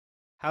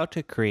How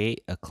to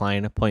create a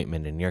client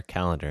appointment in your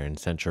calendar in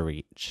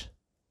CentralReach.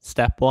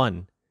 Step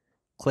 1.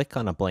 Click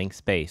on a blank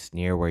space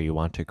near where you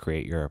want to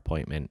create your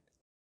appointment.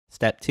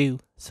 Step 2.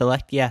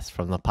 Select Yes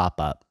from the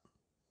pop-up.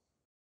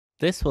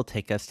 This will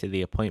take us to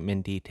the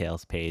appointment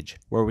details page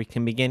where we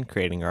can begin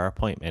creating our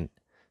appointment.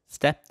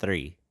 Step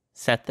 3.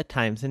 Set the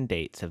times and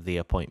dates of the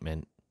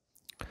appointment.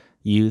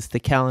 Use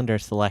the calendar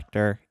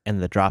selector and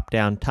the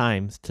drop-down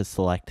times to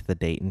select the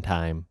date and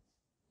time.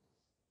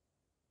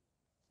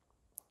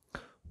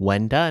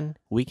 When done,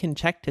 we can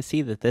check to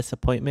see that this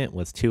appointment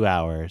was 2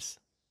 hours.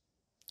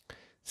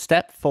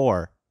 Step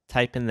 4.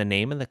 Type in the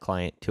name of the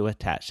client to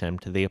attach them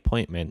to the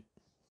appointment.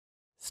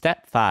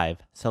 Step 5.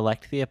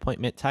 Select the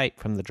appointment type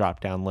from the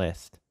drop-down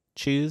list.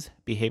 Choose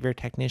Behavior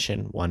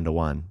Technician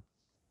 1-to-1.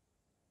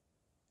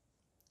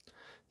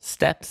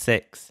 Step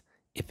 6.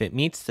 If it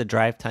meets the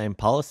drive time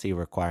policy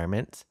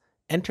requirements,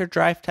 enter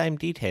drive time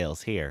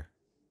details here.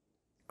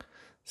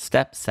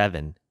 Step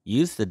 7.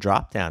 Use the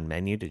drop-down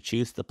menu to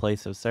choose the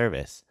place of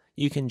service.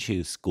 You can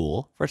choose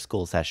school for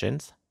school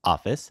sessions,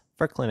 office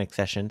for clinic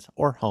sessions,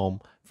 or home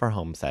for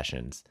home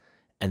sessions,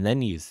 and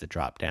then use the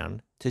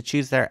drop-down to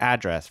choose their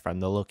address from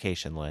the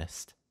location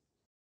list.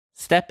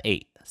 Step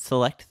 8.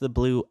 Select the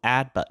blue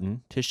Add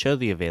button to show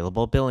the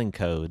available billing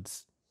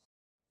codes.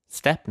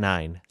 Step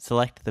 9.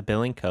 Select the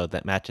billing code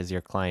that matches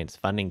your client's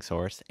funding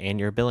source and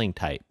your billing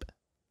type.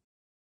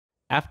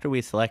 After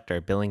we select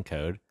our billing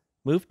code,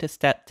 move to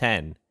Step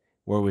 10,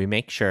 where we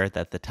make sure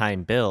that the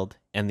time billed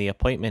and the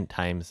appointment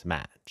times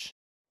match.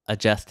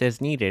 Adjust as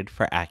needed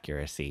for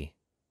accuracy.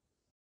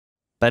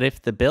 But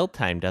if the build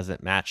time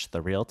doesn't match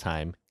the real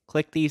time,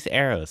 click these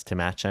arrows to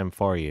match them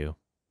for you.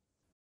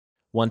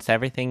 Once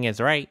everything is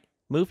right,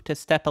 move to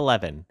Step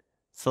 11.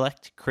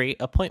 Select Create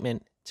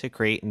Appointment to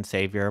create and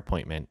save your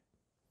appointment.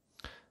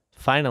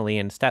 Finally,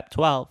 in Step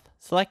 12,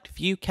 select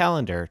View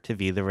Calendar to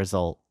view the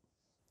result.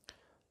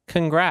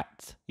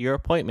 Congrats! Your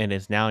appointment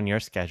is now in your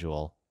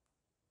schedule.